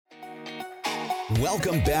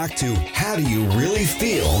Welcome back to How Do You Really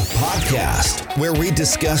Feel podcast, where we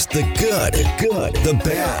discuss the good, the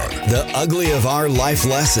bad, the ugly of our life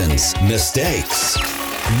lessons, mistakes,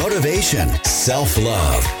 motivation,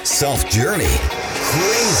 self-love, self-journey,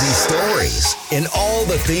 crazy stories, and all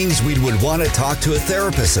the things we would want to talk to a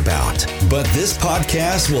therapist about. But this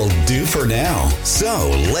podcast will do for now. So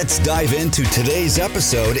let's dive into today's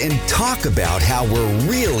episode and talk about how we're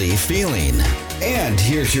really feeling. And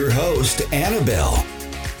here's your host, Annabelle.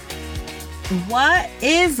 What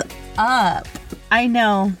is up? I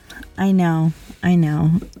know.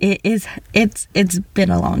 It's been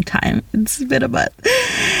a long time. It's been a month.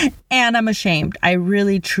 And I'm ashamed. I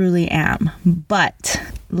really, truly am. But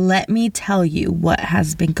let me tell you what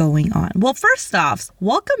has been going on. Well, first off,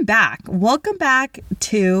 welcome back. Welcome back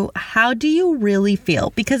to How Do You Really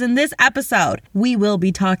Feel? Because in this episode, we will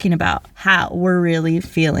be talking about how we're really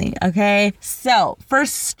feeling, okay? So, for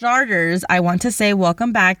starters, I want to say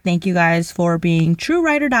welcome back. Thank you guys for being true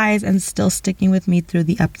ride or dies and still sticking with me through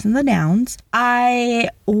the ups and the downs. I've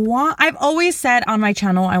always said on my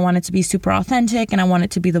channel, I want it to be super authentic and I want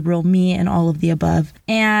it to be the real me and all of the above.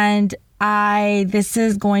 And this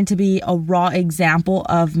is going to be a raw example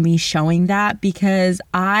of me showing that, because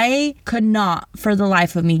I could not for the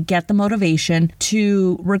life of me get the motivation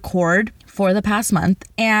to record for the past month.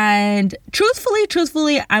 And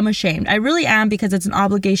truthfully, I'm ashamed. I really am, because it's an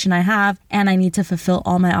obligation I have and I need to fulfill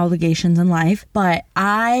all my obligations in life. But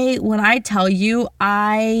when I tell you,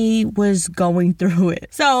 I was going through it.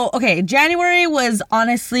 So, okay, January was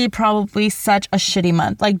honestly probably such a shitty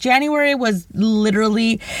month. Like, January was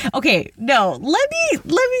literally, okay, no, let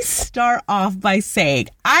me start off by saying,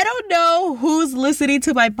 I don't know who's listening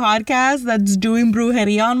to my podcast that's doing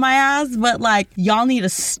brujeria on my ass, but like, y'all need to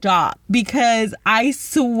stop. Because I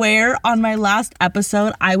swear on my last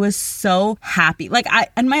episode, I was so happy. Like,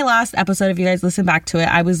 in my last episode, if you guys listen back to it,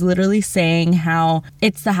 I was literally saying how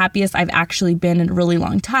it's the happiest I've actually been in a really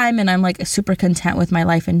long time. And I'm like super content with my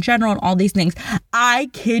life in general and all these things.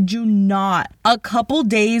 I kid you not. A couple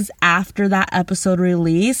days after that episode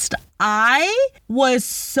released, I was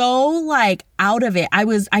so like out of it.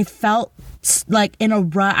 I felt like in a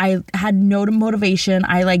rut. I had no motivation.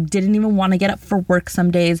 I like didn't even want to get up for work some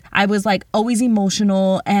days. I was like always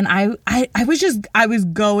emotional, and I was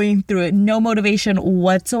going through it. No motivation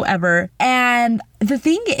whatsoever. And the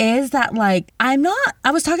thing is that like, I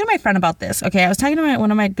was talking to my friend about this. Okay. I was talking to one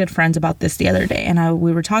of my good friends about this the other day, and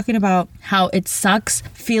we were talking about how it sucks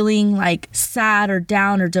feeling like sad or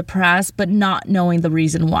down or depressed, but not knowing the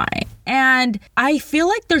reason why. And I feel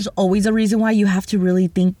like there's always a reason why. You have to really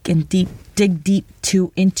think and dig deep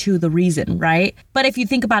into the reason, right? But if you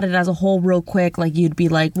think about it as a whole real quick, like you'd be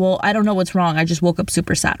like, well, I don't know what's wrong. I just woke up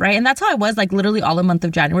super sad, right? And that's how I was like literally all the month of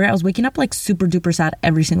January. I was waking up like super duper sad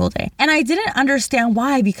every single day. And I didn't understand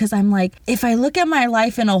why, because I'm like, if I look at my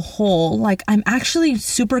life in a whole, like I'm actually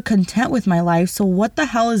super content with my life. So what the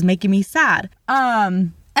hell is making me sad?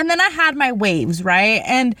 And then I had my waves, right?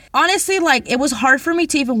 And honestly, like, it was hard for me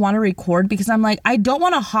to even want to record, because I'm like, I don't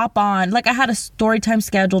want to hop on. Like, I had a story time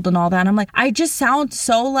scheduled and all that. And I'm like, I just sound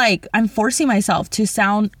so like I'm forcing myself to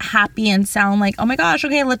sound happy and sound like, oh my gosh,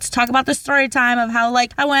 okay, let's talk about the story time of how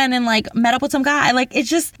like I went and like met up with some guy. Like, it's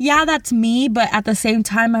just, yeah, that's me. But at the same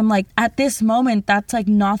time, I'm like, at this moment, that's like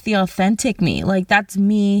not the authentic me. Like, that's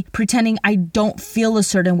me pretending I don't feel a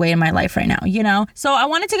certain way in my life right now, you know? So I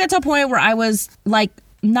wanted to get to a point where I was like,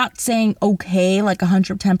 not saying okay, like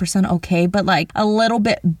 110% okay, but like a little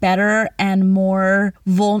bit better and more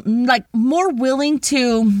more willing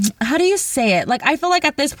to, how do you say it? Like, I feel like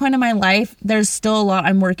at this point in my life, there's still a lot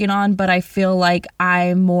I'm working on, but I feel like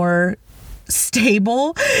I'm more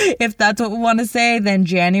stable, if that's what we want to say, than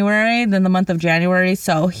the month of January.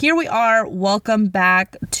 So here we are. Welcome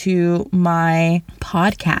back to my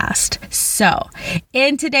podcast. So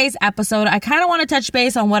in today's episode, I kind of want to touch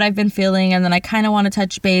base on what I've been feeling, and then I kind of want to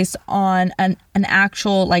touch base on an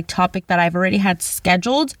actual like topic that I've already had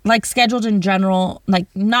scheduled in general, like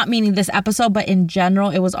not meaning this episode, but in general,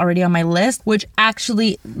 it was already on my list, which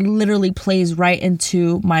actually literally plays right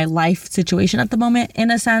into my life situation at the moment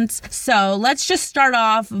in a sense. So let's just start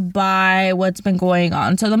off by what's been going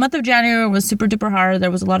on. So the month of January was super duper hard. There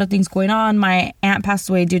was a lot of things going on. My aunt passed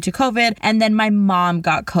away due to COVID, and then my mom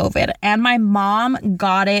got COVID, and my mom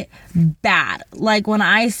got it bad. Like, when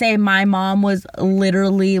I say my mom was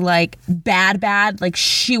literally like bad, like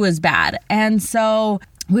she was bad. And so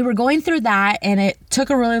we were going through that, and it took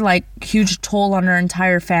a really like huge toll on our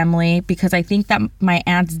entire family, because I think that my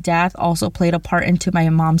aunt's death also played a part into my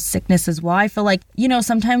mom's sickness as well. I feel like, you know,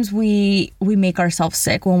 sometimes we make ourselves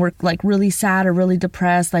sick when we're like really sad or really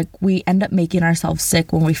depressed. Like we end up making ourselves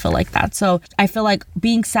sick when we feel like that. So I feel like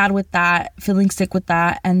being sad with that, feeling sick with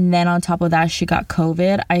that, and then on top of that she got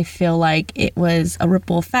COVID, I feel like it was a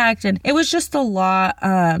ripple effect, and it was just a lot.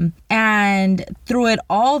 And through it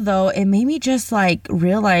all though, it made me just like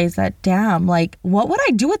realize that, damn, like what would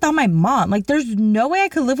I do without my mom? Like there's no way I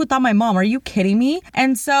could live without my mom. Are you kidding me?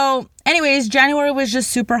 And so anyways, January was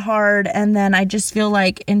just super hard. And then I just feel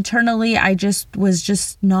like internally, I just was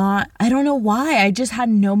just not, I don't know why. I just had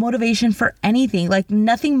no motivation for anything. Like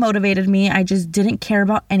nothing motivated me. I just didn't care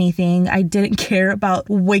about anything. I didn't care about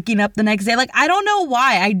waking up the next day. Like, I don't know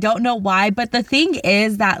why. I don't know why. But the thing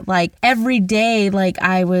is that like every day, like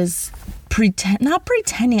I was not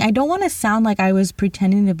pretending. I don't want to sound like I was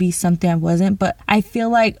pretending to be something I wasn't, but I feel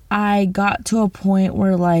like I got to a point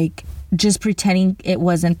where like just pretending it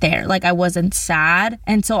wasn't there. Like I wasn't sad.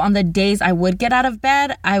 And so on the days I would get out of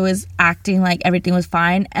bed, I was acting like everything was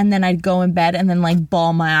fine. And then I'd go in bed and then like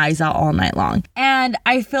bawl my eyes out all night long. And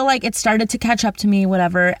I feel like it started to catch up to me,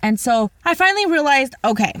 whatever. And so I finally realized,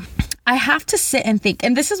 okay, I have to sit and think.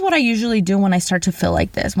 And this is what I usually do when I start to feel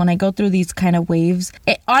like this. When I go through these kind of waves,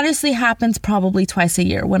 it honestly happens probably twice a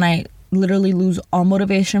year when I literally lose all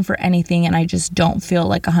motivation for anything and I just don't feel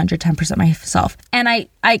like 110% myself. And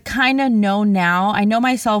I kind of know now, I know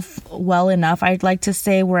myself well enough, I'd like to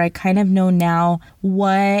say, where I kind of know now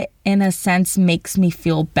what in a sense makes me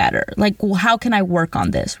feel better. Like, well, how can I work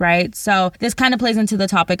on this, right? So this kind of plays into the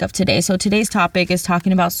topic of today. So today's topic is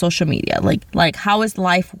talking about social media. Like how is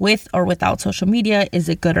life with or without social media? Is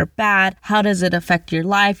it good or bad? How does it affect your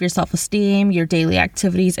life, your self-esteem, your daily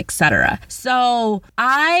activities, etc.? So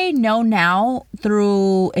I know now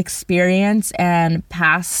through experience and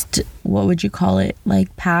past, what would you call it?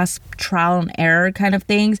 Like past trial and error kind of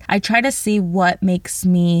things. I try to see what makes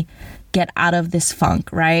me get out of this funk,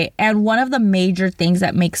 right? And one of the major things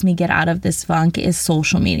that makes me get out of this funk is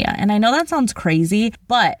social media. And I know that sounds crazy,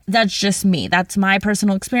 but that's just me. That's my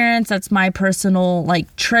personal experience. That's my personal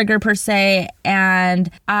like trigger per se.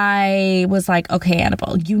 And I was like, okay,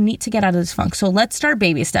 Annabelle, you need to get out of this funk. So let's start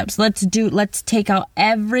baby steps. Let's take out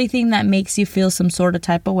everything that makes you feel some sort of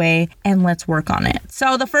type of way and let's work on it.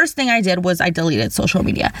 So the first thing I did was I deleted social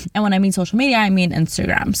media. And when I mean social media, I mean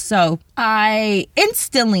Instagram. So I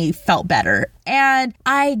instantly felt better. And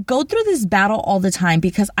I go through this battle all the time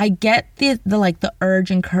because I get the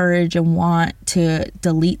urge and courage and want to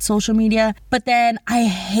delete social media, but then I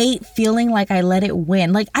hate feeling like I let it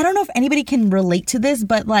win. Like, I don't know if anybody can relate to this,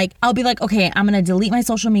 but like, I'll be like, okay, I'm going to delete my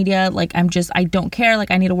social media. Like, I don't care.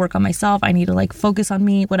 Like, I need to work on myself. I need to like focus on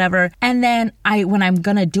me, whatever. And then when I'm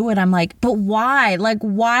going to do it, I'm like, but why? Like,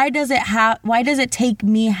 why does it take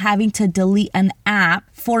me having to delete an app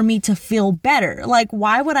for me to feel better? Like,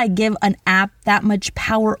 why would I give an app that much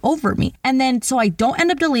power over me? And then so I don't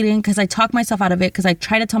end up deleting because I talk myself out of it because I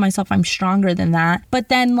try to tell myself I'm stronger than that. But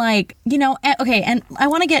then like, you know, okay, and I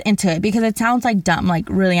want to get into it because it sounds like dumb, like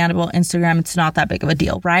really, Annabelle, Instagram, it's not that big of a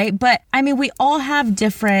deal, right? But I mean, we all have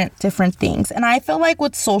different things. And I feel like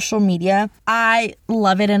with social media, I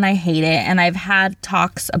love it and I hate it. And I've had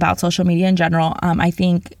talks about social media in general. I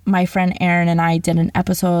think my friend Erin and I did an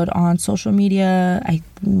episode on social media. I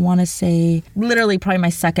want to say literally probably my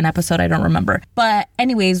second episode. I don't remember. But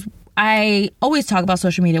anyways, I always talk about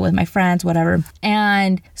social media with my friends, whatever.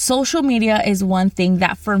 And social media is one thing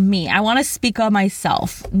that for me, I want to speak on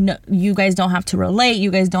myself. No, you guys don't have to relate.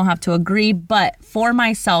 You guys don't have to agree. But for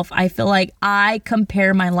myself, I feel like I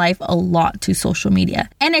compare my life a lot to social media.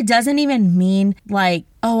 And it doesn't even mean like,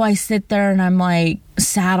 oh, I sit there and I'm like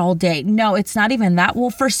sad all day. No, it's not even that.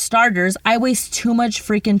 Well, for starters, I waste too much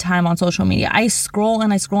freaking time on social media. I scroll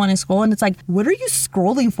and I scroll and I scroll and it's like, what are you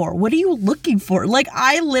scrolling for? What are you looking for? Like,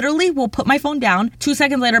 I literally will put my phone down, 2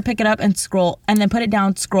 seconds later, pick it up and scroll, and then put it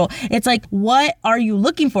down, scroll. It's like, what are you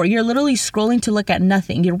looking for? You're literally scrolling to look at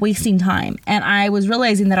nothing. You're wasting time. And I was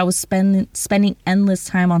realizing that I was spending endless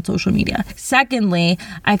time on social media. Secondly,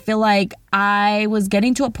 I feel like I was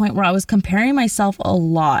getting to a point where I was comparing myself a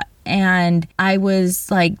lot. And I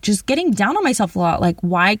was like just getting down on myself a lot. Like,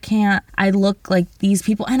 why can't I look like these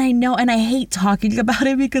people? And I know, and I hate talking about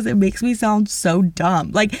it because it makes me sound so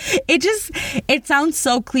dumb. Like, it sounds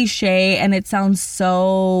so cliche and it sounds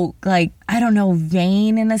so like, I don't know,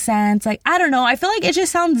 vain in a sense. Like, I don't know. I feel like it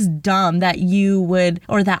just sounds dumb that you would,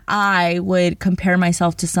 or that I would compare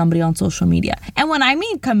myself to somebody on social media. And when I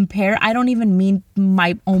mean compare, I don't even mean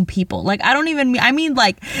my own people. Like, I mean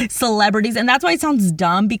like celebrities. And that's why it sounds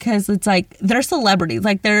dumb, because it's like they're celebrities.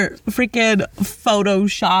 Like, they're freaking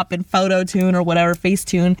Photoshop and Phototune or whatever,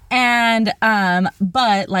 Facetune. And,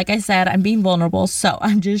 but like I said, I'm being vulnerable. So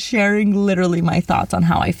I'm just sharing literally my thoughts on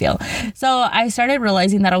how I feel. So I started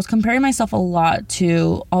realizing that I was comparing myself a lot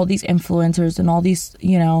to all these influencers and all these,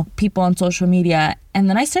 you know, people on social media. And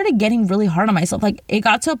then I started getting really hard on myself. Like, it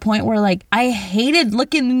got to a point where, like, I hated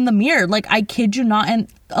looking in the mirror. Like, I kid you not. And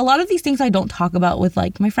a lot of these things I don't talk about with,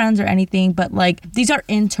 like, my friends or anything. But, like, these are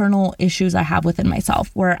internal issues I have within myself,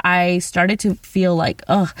 where I started to feel like,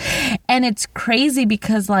 ugh. And it's crazy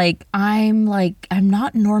because, like, I'm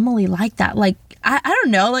not normally like that. Like, I don't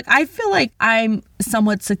know. Like, I feel like I'm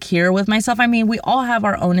somewhat secure with myself. I mean, we all have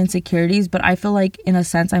our own insecurities, but I feel like, in a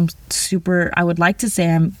sense, I would like to say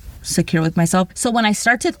I'm secure with myself. So when I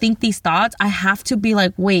start to think these thoughts, I have to be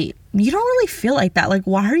like, wait, you don't really feel like that. Like,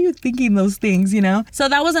 why are you thinking those things, you know? So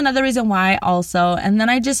that was another reason why also. And then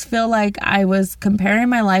I just feel like I was comparing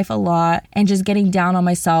my life a lot and just getting down on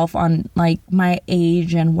myself on, like, my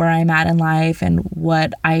age and where I'm at in life and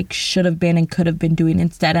what I should have been and could have been doing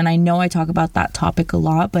instead. And I know I talk about that topic a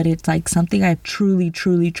lot, but it's like something I'm truly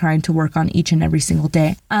trying to work on each and every single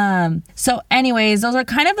day. So anyways, those are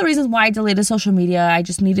kind of the reasons why I deleted social media. I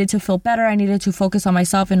just needed to feel better. I needed to focus on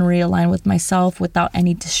myself and realign with myself without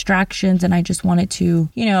any distractions. And I just wanted to,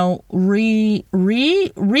 you know, refocus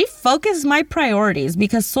my priorities,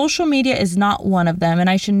 because social media is not one of them. And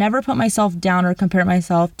I should never put myself down or compare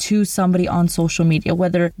myself to somebody on social media,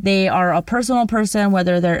 whether they are a personal person,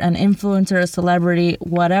 whether they're an influencer, a celebrity,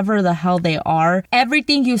 whatever the hell they are.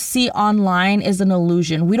 Everything you see online is an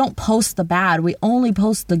illusion. We don't post the bad. We only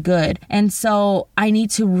post the good. And so I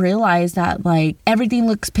need to realize that, like, everything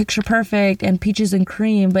looks picture perfect and peaches and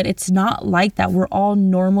cream, but it's not like that. We're all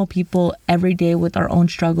normal people every day with our own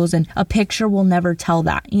struggles, and a picture will never tell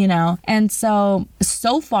that, you know? And so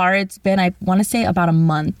far it's been, I want to say, about a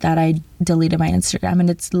month that I deleted my Instagram, and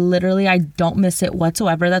it's literally, I don't miss it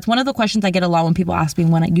whatsoever. That's one of the questions I get a lot when people ask me,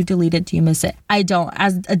 when you delete it, do you miss it? I don't.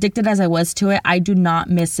 As addicted as I was to it, I do not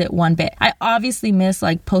miss it one bit. I obviously miss,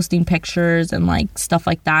 like, posting pictures and, like, stuff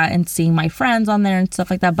like that, and seeing my friends on there and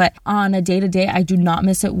stuff like that, but on a day-to-day, I do not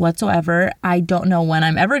miss it whatsoever. I don't know when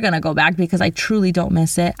I'm ever gonna go back, because I truly don't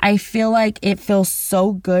miss it. I feel like it feels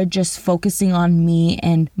so good just focusing on me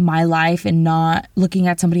and my life and not looking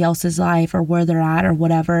at somebody else's life or where they're at or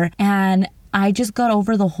whatever. And I just got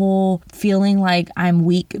over the whole feeling like I'm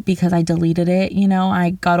weak because I deleted it. You know, I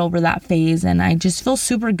got over that phase, and I just feel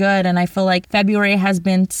super good. And I feel like February has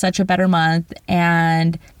been such a better month,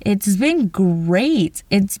 and it's been great.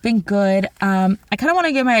 It's been good. I kind of want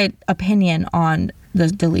to give my opinion on the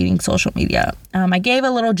deleting social media. I gave a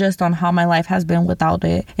little gist on how my life has been without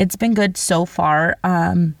it. It's been good so far.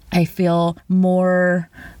 I feel more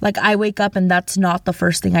like I wake up and that's not the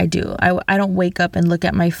first thing I do. I don't wake up and look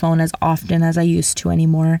at my phone as often as I used to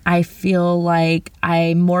anymore. I feel like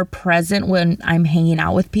I'm more present when I'm hanging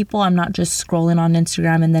out with people. I'm not just scrolling on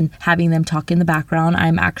Instagram and then having them talk in the background.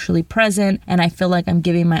 I'm actually present, and I feel like I'm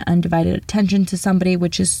giving my undivided attention to somebody,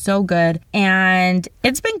 which is so good. And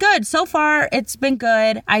it's been good. So far, it's been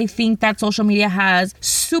good. I think that social media has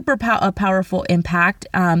a powerful impact,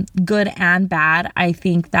 good and bad. I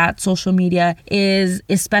think that social media is,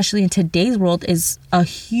 especially in today's world, is a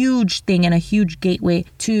huge thing and a huge gateway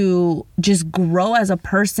to just grow as a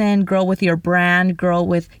person, grow with your brand, grow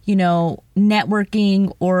with, you know,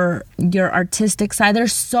 networking or your artistic side.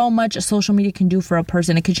 There's so much social media can do for a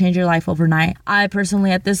person. It could change your life overnight. I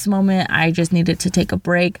personally, at this moment, I just needed to take a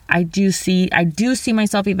break. I do see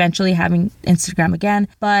myself eventually having Instagram again,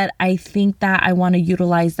 but I think that I want to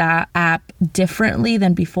utilize that app differently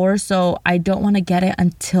than before. So I don't want to get it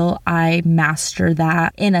until I master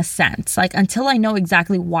that, in a sense. Like, until I know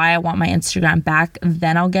exactly why I want my Instagram back,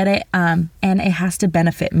 then I'll get it. And it has to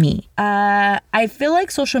benefit me. I feel like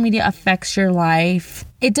social media affects your life.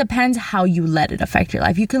 It depends how you let it affect your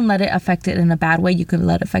life. You can let it affect it in a bad way. You can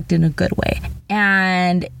let it affect it in a good way.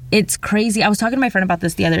 And it's crazy. I was talking to my friend about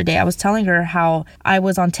this the other day. I was telling her how I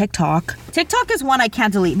was on TikTok. TikTok is one I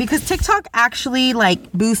can't delete because TikTok actually,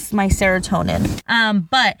 like, boosts my serotonin.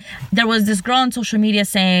 But there was this girl on social media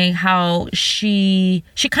saying how she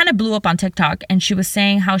kind of blew up on TikTok, and she was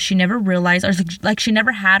saying how she never realized, or like she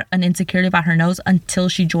never had an insecurity about her nose until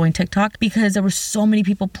she joined TikTok, because there were so many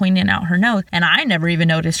people pointing out her nose, and I never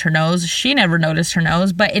even noticed her nose. She never noticed her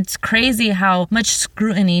nose. But it's crazy how much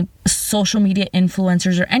scrutiny social media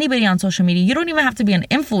influencers or anybody on social media. You don't even have to be an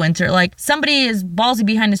influencer. Like, somebody is ballsy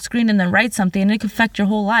behind a screen and then writes something and it could affect your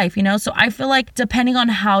whole life, you know? So I feel like depending on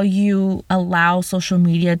how you allow social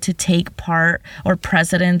media to take part or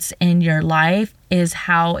precedence in your life is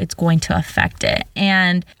how it's going to affect it.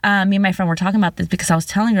 And me and my friend were talking about this because I was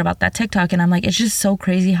telling her about that TikTok, and I'm like, it's just so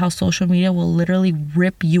crazy how social media will literally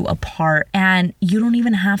rip you apart, and you don't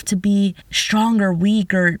even have to be strong or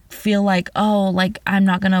weak or feel like, oh, like, I'm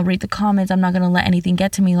not gonna read the comments, I'm not gonna let anything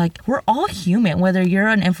get to me. Like, we're all human, whether you're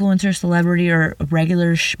an influencer, celebrity, or a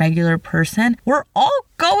regular schmegular person. We're all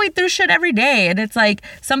going through shit every day, and it's like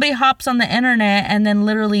somebody hops on the internet and then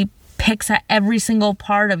literally picks at every single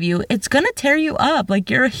part of you. It's gonna tear you up. Like,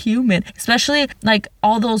 you're a human, especially like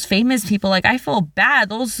all those famous people. Like, I feel bad,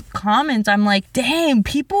 those comments, I'm like, dang,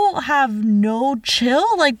 people have no chill.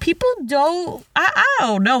 Like, people don't, I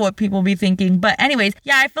don't know what people be thinking. But anyways,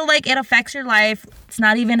 yeah, I feel like it affects your life. It's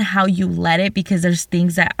not even how you let it, because there's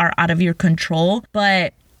things that are out of your control.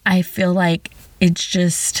 But I feel like it's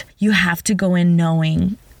just, you have to go in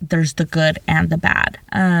knowing there's the good and the bad.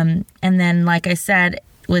 And then, like I said,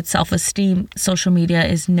 with self-esteem, social media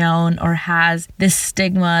is known or has this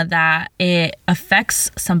stigma that it affects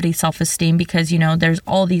somebody's self-esteem because, you know, there's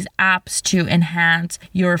all these apps to enhance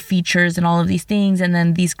your features and all of these things. And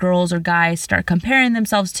then these girls or guys start comparing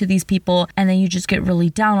themselves to these people, and then you just get really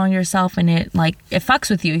down on yourself, and it fucks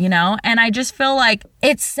with you, you know? And I just feel like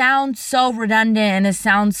it sounds so redundant, and it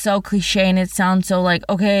sounds so cliche, and it sounds so like,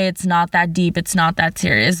 okay, it's not that deep, it's not that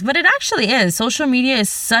serious, but it actually is. Social media is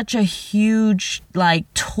such a huge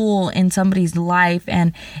tool in somebody's life,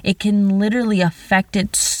 and it can literally affect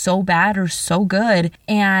it so bad or so good.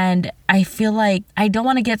 And I feel like I don't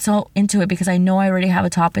want to get so into it because I know I already have a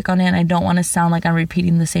topic on it, and I don't want to sound like I'm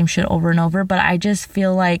repeating the same shit over and over, but I just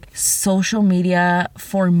feel like social media,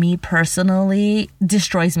 for me personally,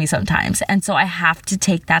 destroys me sometimes. And so I have to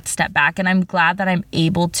take that step back, and I'm glad that I'm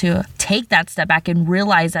able to take that step back and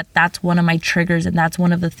realize that that's one of my triggers, and that's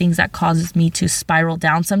one of the things that causes me to spiral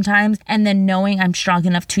down sometimes. And then knowing I'm strong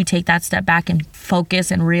enough to take that step back and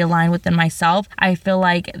focus and realign within myself, I feel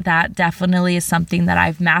like that definitely is something that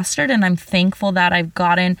I've mastered. And I'm thankful that I've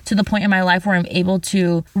gotten to the point in my life where I'm able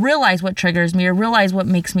to realize what triggers me or realize what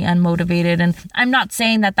makes me unmotivated. And I'm not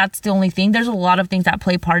saying that that's the only thing. There's a lot of things that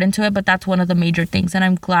play part into it, but that's one of the major things. And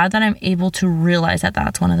I'm glad that I'm able to realize that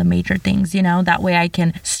that's one of the major things, you know, that way I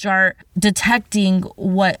can start detecting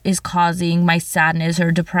what is causing my sadness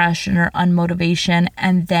or depression or unmotivation,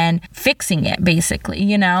 and then fixing it, basically,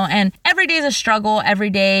 you know. And every day is a struggle. Every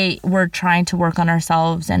day we're trying to work on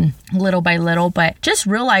ourselves, and little by little, but just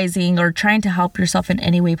realizing or trying to help yourself in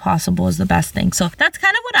any way possible is the best thing. So that's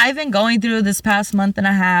kind of what I've been going through this past month and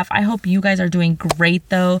a half. I hope you guys are doing great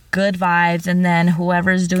though. Good vibes. And then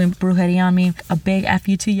whoever's doing brujeria on me, a big F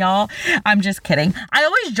you to y'all. I'm just kidding. I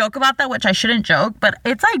always joke about that, which I shouldn't joke, but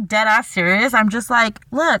it's like dead ass serious. I'm just like,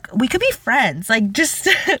 look, we could be friends. Like, just,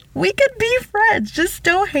 we could be friends. Just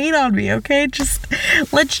don't hate on me, okay?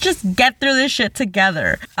 Let's just get through this shit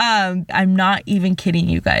together. I'm not even kidding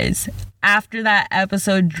you guys. After that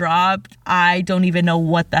episode dropped, I don't even know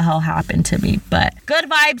what the hell happened to me, but good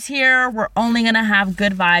vibes here. We're only gonna have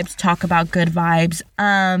good vibes, talk about good vibes.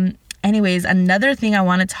 Anyways, another thing I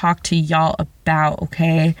want to talk to y'all about,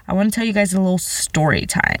 okay? I want to tell you guys a little story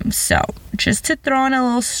time. So just to throw in a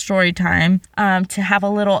little story time, to have a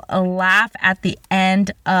laugh at the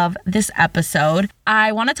end of this episode,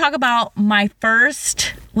 I want to talk about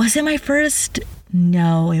was it my first?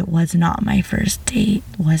 No, it was not my first date.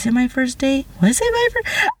 Was it my first date? Was it my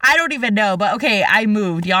first? I don't even know. But okay, I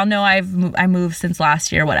moved. Y'all know I moved since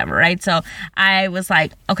last year, whatever, right? So I was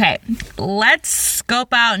like, okay, let's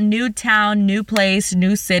scope out new town, new place,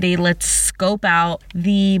 new city. Let's scope out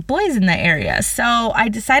the boys in the area. So I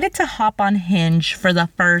decided to hop on Hinge for the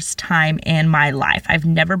first time in my life. I've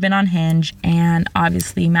never been on Hinge, and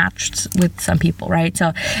obviously matched with some people, right?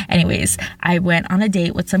 So anyways, I went on a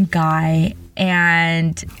date with some guy.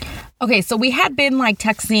 And okay, so we had been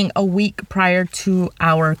texting a week prior to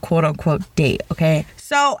our quote unquote date, okay?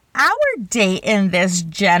 So our date in this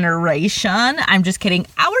generation, I'm just kidding,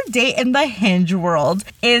 our date in the Hinge world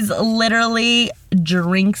is literally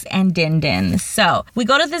drinks and din-din. So we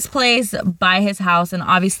go to this place by his house, and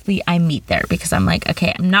obviously I meet there because I'm like,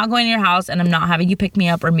 okay, I'm not going to your house, and I'm not having you pick me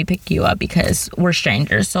up or me pick you up because we're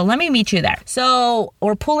strangers. So let me meet you there. So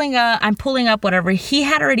I'm pulling up, whatever. He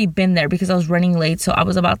had already been there because I was running late. So I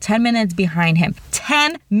was about 10 minutes behind him.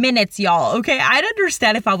 10 minutes, y'all. Okay. I'd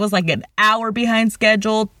understand if I was an hour behind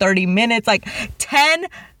schedule, 30 minutes, 10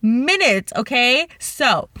 minutes. Okay.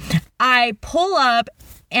 So I pull up,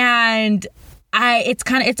 and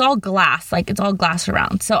it's all glass, like it's all glass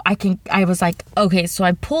around. So I was like, okay, so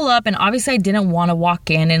I pull up, and obviously I didn't want to walk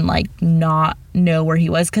in and like not know where he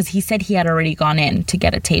was, because he said he had already gone in to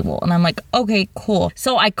get a table. And I'm like, okay, cool.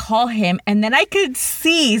 So I call him, and then I could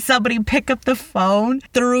see somebody pick up the phone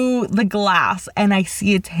through the glass, and I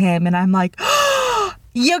see it's him, and I'm like,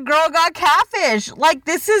 your girl got catfish. Like,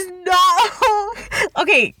 this is not...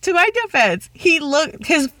 Okay, to my defense,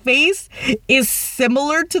 his face is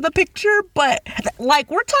similar to the picture, but like,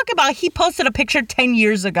 we're talking about, he posted a picture 10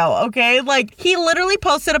 years ago, okay? Like, he literally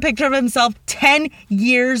posted a picture of himself 10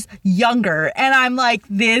 years younger, and I'm like,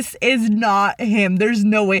 this is not him. There's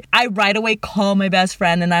no way. I right away call my best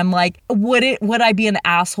friend, and I'm like, would I be an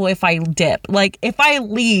asshole if I dip? Like, if I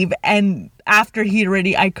leave and after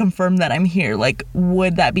I confirmed that I'm here, like,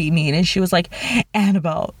 would that be mean? And she was like,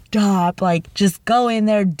 Annabelle, stop, like, just go in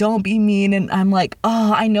there, don't be mean. And I'm like,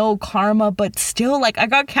 oh, I know karma, but still, like, I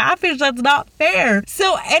got catfish, that's not fair.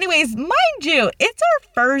 So anyways, mind you, it's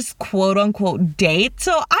our first quote unquote date,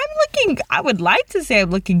 so I would like to say I'm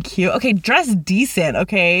looking cute, okay, dressed decent,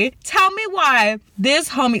 okay? Tell me why this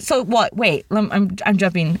homie, so what, wait, I'm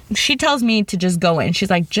jumping. She tells me to just go in. She's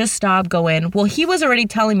like, just stop, go in. Well, he was already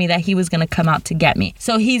telling me that he was gonna come out to get me.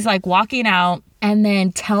 So he's like walking out, and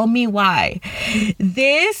then tell me why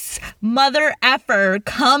this mother effer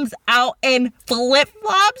comes out in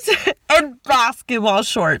flip-flops and basketball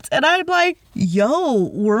shorts. And I'm like, yo,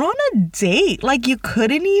 we're on a date. Like, you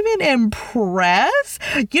couldn't even impress?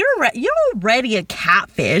 You're already a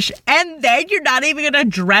catfish, and then you're not even gonna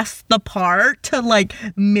dress the part to like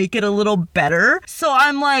make it a little better. So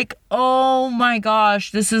I'm like, oh my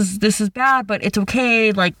gosh, this is bad, but it's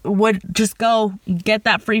okay. Like, just go get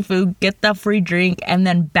that free food, get that free drink, and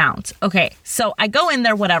then bounce. Okay, so I go in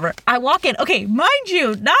there, whatever. I walk in. Okay, mind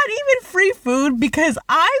you, not even free food, because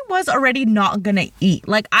I was already not gonna eat.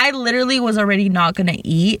 Like, I literally was already not gonna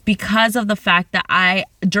eat because of the fact that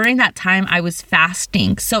during that time I was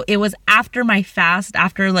fasting. So it was after my fast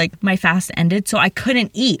ended, so I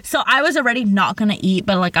couldn't eat. So I was already not gonna eat,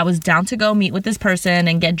 but like, I was down to go meet with this person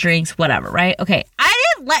and get drinks, whatever, right? Okay, I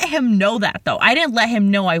didn't let him know that though. I didn't let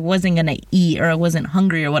him know I wasn't gonna eat or I wasn't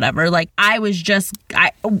hungry or whatever. Like, I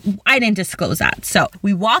didn't disclose that. So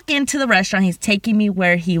we walk into the restaurant, he's taking me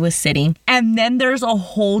where he was sitting, and then there's a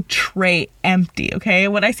whole tray empty, okay?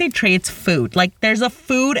 When I say tray, it's food. Like, there's a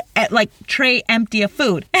food, like, tray empty of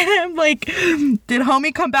food. And I'm like, did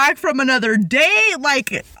homie come back from another date?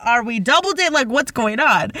 Like, are we double date? Like, what's going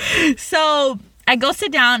on? So I go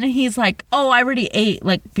sit down, and he's like, oh, I already ate,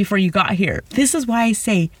 like, before you got here. This is why I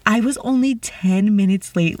say I was only 10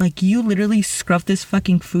 minutes late. Like, you literally scruffed this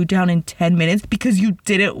fucking food down in 10 minutes because you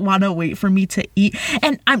didn't want to wait for me to eat.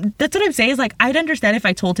 And that's what I'm saying, is like, I'd understand if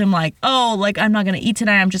I told him like, oh, like, I'm not gonna eat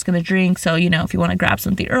tonight, I'm just gonna drink, so, you know, if you want to grab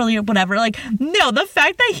something earlier, whatever. Like, no, the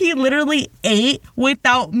fact that he literally ate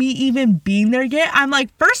without me even being there yet, I'm like,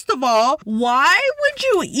 first of all, why would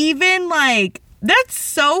you even, like, that's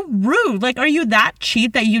so rude. Like, are you that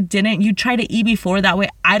cheap that you try to eat before? That way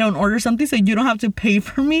I don't order something so you don't have to pay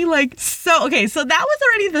for me? Like, so, okay, so that was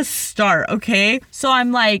already the start, okay? So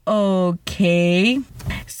I'm like, okay.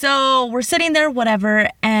 So we're sitting there, whatever,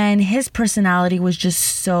 and his personality was just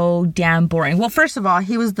so damn boring. Well, first of all,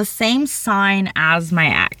 he was the same sign as my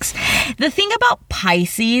ex. The thing about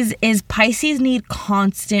Pisces is Pisces need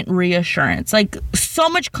constant reassurance, like so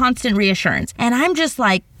much constant reassurance. And I'm just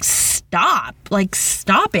like, stop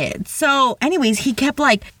it. So anyways, he kept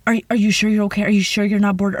like, are you sure you're okay? Are you sure you're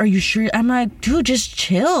not bored? Are you sure? I'm like, dude, just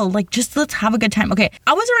chill. Like, just let's have a good time. Okay,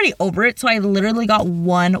 I was already over it, so I literally got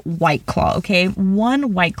one White Claw, okay?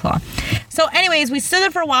 One White Claw. So anyways, we stood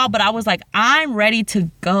there for a while, but I was like, I'm ready to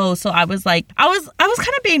go. So I was like, I was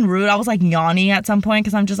kind of being rude. I was like yawning at some point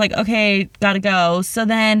because I'm just like, okay, gotta go. So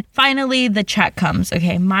then finally the check comes.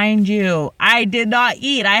 Okay, mind you, I did not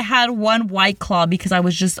eat. I had one White Claw because I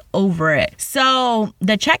was just over it. So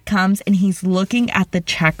the check comes and he's looking at the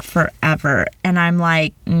check forever. And I'm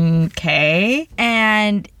like, okay.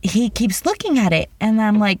 And he keeps looking at it. And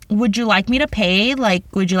I'm like, would you like me to pay? Like,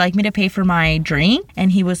 would you like me to pay for my drink?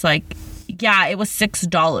 And he was like, yeah, it was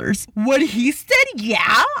 $6. When he said yeah,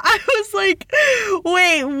 I was like,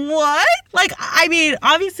 wait, what? Like, I mean,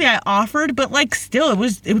 obviously I offered, but like still,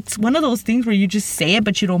 it's one of those things where you just say it,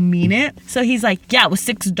 but you don't mean it. So he's like, yeah, it was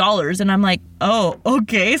 $6. And I'm like, oh,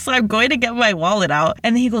 okay. So I'm going to get my wallet out.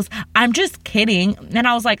 And then he goes, I'm just kidding. And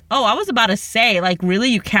I was like, oh, I was about to say, like, really?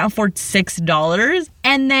 You can't afford $6?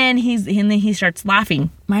 And then he starts laughing.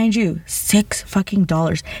 Mind you, $6 fucking.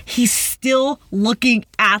 He's still looking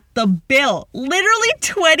at the bill. Literally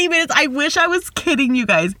 20 minutes. I wish I was kidding you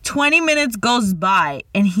guys. 20 minutes goes by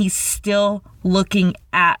and he's still looking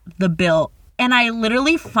at the bill. and I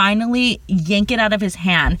literally finally yank it out of his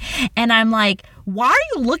hand. And I'm like, why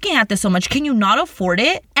are you looking at this so much? Can you not afford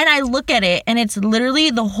it? And I look at it and it's literally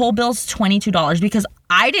the whole bill's $22 because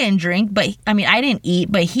I didn't drink, I didn't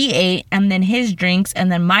eat, but he ate, and then his drinks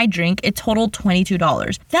and then my drink, it totaled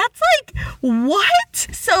 $22. That's like, what?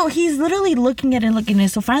 So he's literally looking at it.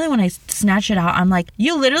 So finally when I snatch it out, I'm like,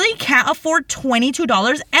 you literally can't afford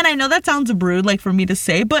 $22? And I know that sounds rude, like for me to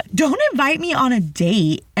say, but don't invite me on a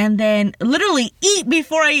date and then literally eat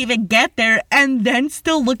before I even get there and then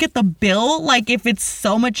still look at the bill like if it's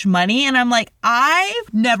so much money. And I'm like,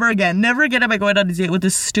 never again am I going on a date with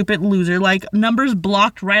this stupid loser. Like, numbers blocked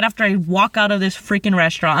right after I walk out of this freaking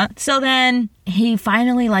restaurant. So then he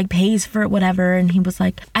finally like pays for it, whatever, and he was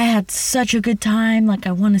like, I had such a good time, like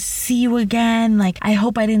I want to see you again, like I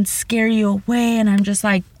hope I didn't scare you away. And I'm just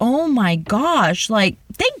like, oh my gosh, like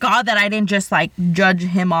thank God that I didn't just like judge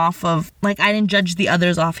him off of, like I didn't judge the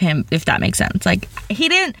others off him, if that makes sense. Like he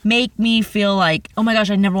didn't make me feel like, oh my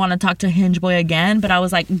gosh, I never want to talk to Hinge Boy again, but I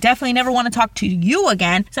was like, definitely never want to talk to you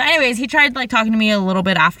again. So anyways, he tried like talking to me a little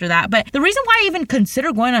bit after that, but the reason why I even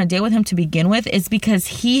considered going on a date with him to begin with is because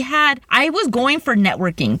I was going for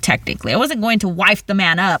networking. Technically, I wasn't going to wife the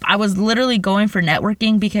man up. I was literally going for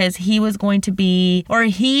networking because he was going to be, or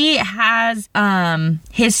he has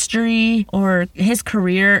history, or his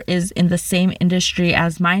career is in the same industry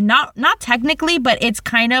as mine. Not technically, but it's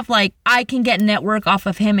kind of like I can get network off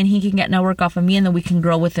of him and he can get network off of me, and then we can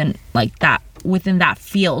grow within that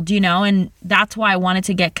field, and that's why I wanted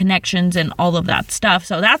to get connections and all of that stuff.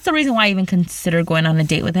 So that's the reason why I even considered going on a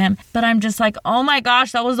date with him. But I'm just like, oh my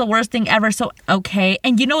gosh, that was the worst thing ever. So okay.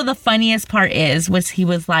 And the funniest part was he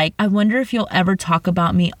was like, I wonder if you'll ever talk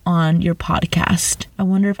about me on your podcast. I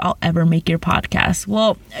wonder if I'll ever make your podcast.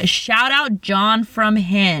 Well, shout out John from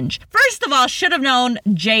Hinge. First of all, should have known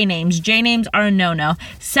J names. J names are a no-no.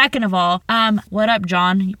 Second of all, what up,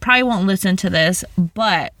 John? You probably won't listen to this,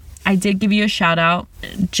 but I did give you a shout out.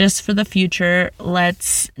 Just for the future,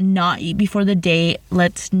 let's not eat before the date.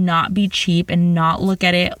 Let's not be cheap and not look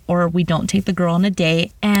at it, or we don't take the girl on a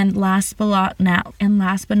date. And last but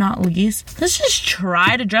not least, let's just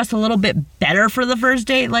try to dress a little bit better for the first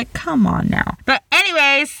date. Like, come on now. But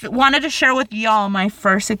anyways, wanted to share with y'all my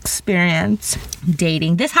first experience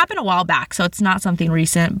dating. This happened a while back, so it's not something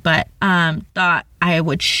recent, but thought I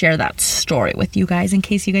would share that story with you guys in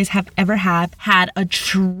case you guys have ever had a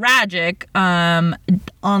tragic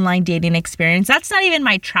online dating experience. That's not even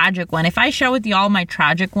my tragic one. If I share with y'all my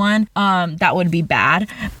tragic one, that would be bad.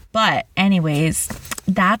 But anyways,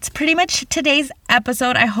 that's pretty much today's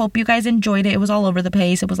episode. I hope you guys enjoyed it. It was all over the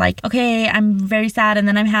place. It was like, okay, I'm very sad and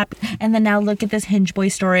then I'm happy. And then now look at this Hinge Boy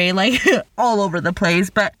story, like all over the place.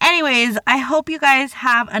 But anyways, I hope you guys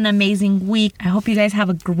have an amazing week. I hope you guys have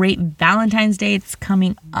a great Valentine's Day. It's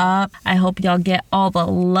coming up. I hope y'all get all the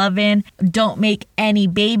loving. Don't make any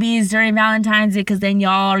babies during Valentine's Day because then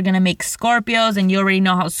y'all are going to make Scorpios and you already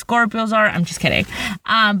know how Scorpios are. I'm just kidding.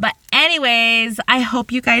 But anyways, I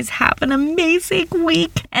hope you guys have an amazing week.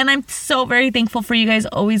 And I'm so very thankful for you guys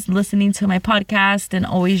always listening to my podcast and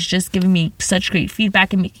always just giving me such great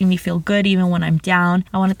feedback and making me feel good even when I'm down.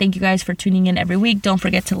 I want to thank you guys for tuning in every week. Don't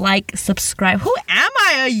forget to like, subscribe. Who am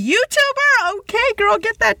I? A YouTuber? Okay, girl,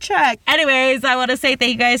 get that check. Anyways, I want to say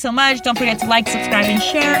thank you guys so much. Don't forget to like, subscribe, and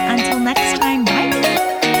share. Until next time, bye.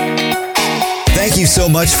 Thank you so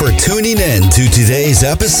much for tuning in to today's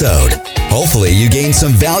episode. Hopefully you gained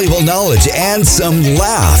some valuable knowledge and some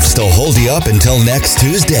laughs to hold you up until next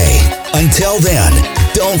Tuesday. Until then,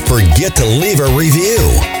 don't forget to leave a review,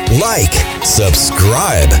 like,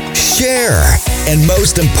 subscribe, share, and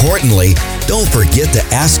most importantly, don't forget to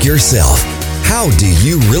ask yourself, how do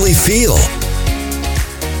you really feel?